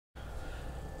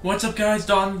What's up guys,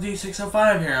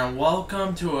 DonD605 here, and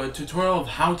welcome to a tutorial of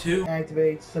how to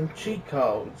activate some cheat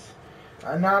codes.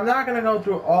 Now I'm not going to go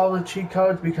through all the cheat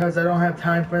codes because I don't have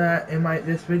time for that in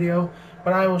this video,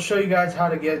 but I will show you guys how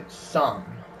to get some.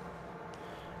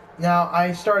 Now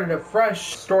I started a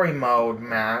fresh story mode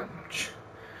match,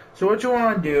 so what you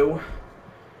want to do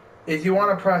is you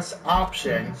want to press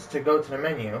options to go to the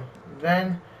menu,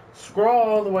 then scroll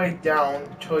all the way down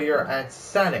until you're at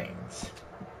settings.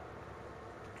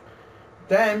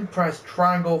 Then press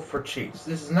triangle for cheats.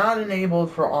 This is not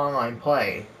enabled for online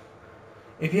play.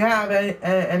 If you have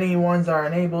any ones that are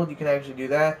enabled, you can actually do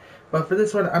that. But for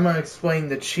this one, I'm going to explain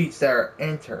the cheats that are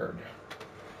entered.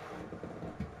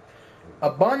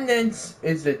 Abundance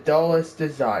is the dullest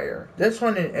desire. This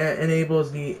one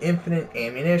enables the infinite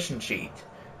ammunition cheat.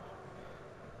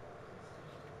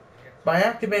 By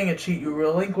activating a cheat, you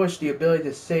relinquish the ability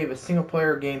to save a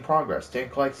single-player game progress to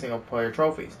collect single-player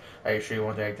trophies. Are you sure you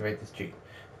want to activate this cheat?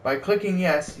 By clicking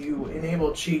yes, you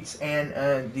enable cheats and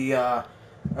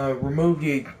remove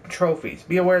the trophies.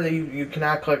 Be aware that you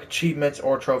cannot collect achievements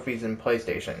or trophies in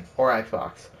PlayStation or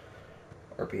Xbox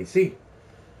or PC.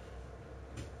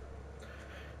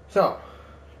 So,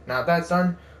 now that that's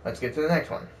done, let's get to the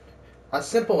next one. A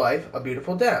Simple Life, A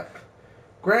Beautiful Death.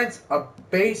 Grants a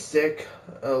basic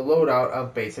loadout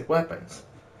of basic weapons.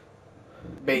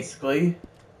 Basically,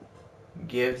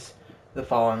 gives the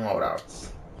following loadouts: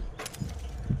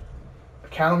 a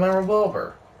Cattleman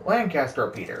Revolver, Lancaster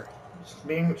Repeater,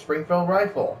 Springfield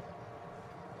Rifle,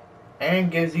 and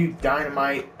gives you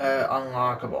Dynamite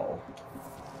unlockable,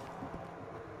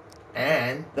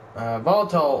 and the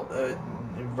Volatile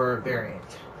variant.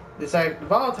 This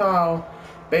Volatile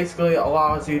basically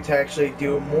allows you to actually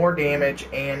do more damage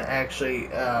and actually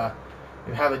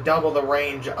have a double the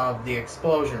range of the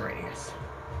explosion radius.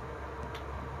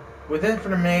 With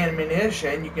infinite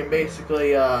ammunition, you can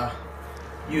basically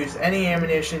use any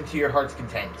ammunition to your heart's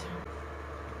content.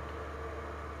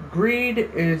 Greed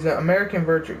is an American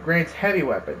virtue. Grants heavy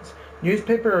weapons.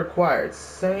 Newspaper required.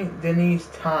 St. Denis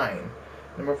Time.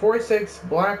 Number 46,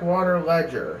 Blackwater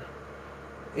Ledger.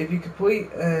 If you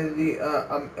complete the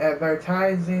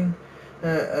advertising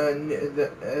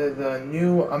the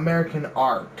new American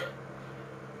art.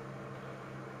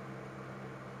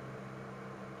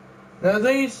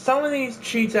 Now some of these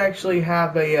cheats actually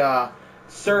have a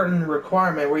certain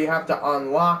requirement where you have to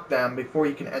unlock them before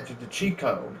you can enter the cheat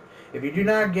code. If you do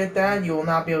not get that, you will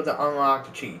not be able to unlock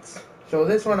the cheats. So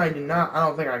this one I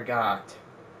don't think I got.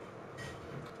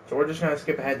 So we're just going to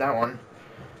skip ahead that one.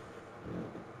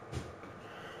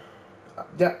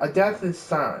 A Deathless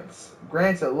Silence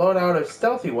grants a loadout of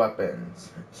stealthy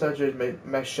weapons such as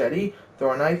machete,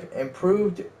 throw knife,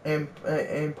 improved and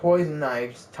poison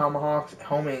knives, tomahawks,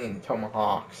 homing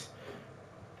tomahawks.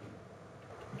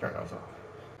 Turn those off.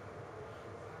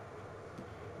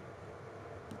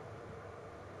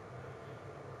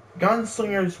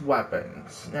 Gunslinger's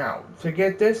weapons. Now, to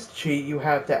get this cheat, you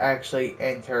have to actually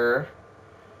enter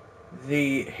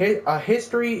the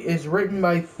history is written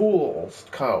by fools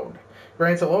code.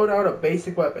 Grants a loadout of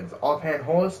basic weapons: offhand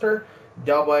holster,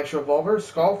 double-action revolver,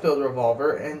 skull-filled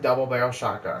revolver, and double-barrel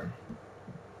shotgun.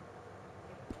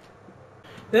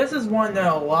 This is one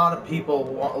that a lot of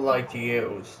people like to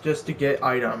use just to get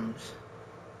items.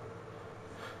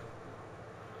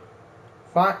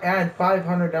 Add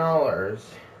 $500.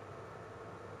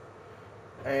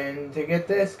 And to get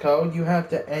this code, you have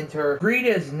to enter greed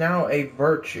is now a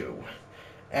virtue.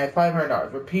 Add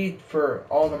 $500. Repeat for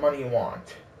all the money you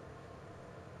want.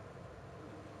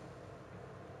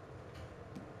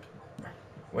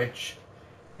 Which,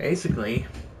 basically,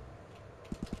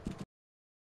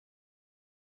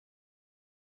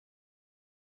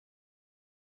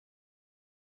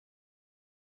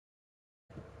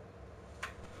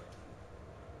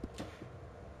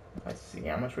 let's see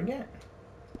how much we get.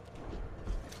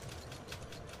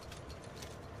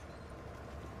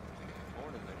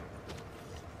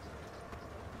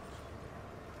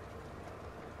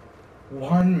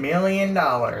 $1 million.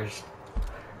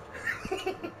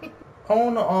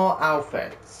 Own all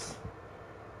outfits.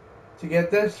 To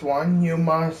get this one, you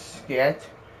must get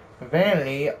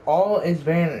Vanity. All is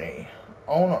Vanity.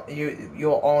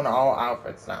 You'll own all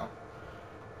outfits now.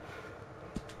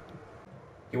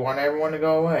 You want everyone to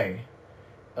go away.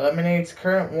 Eliminates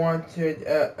current wanted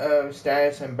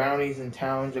status and bounties in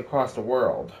towns across the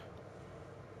world.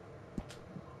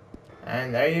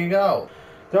 And there you go.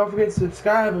 Don't forget to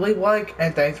subscribe, leave a like,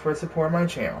 and thanks for supporting my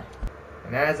channel.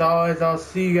 And as always, I'll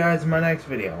see you guys in my next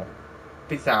video.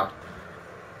 Peace out.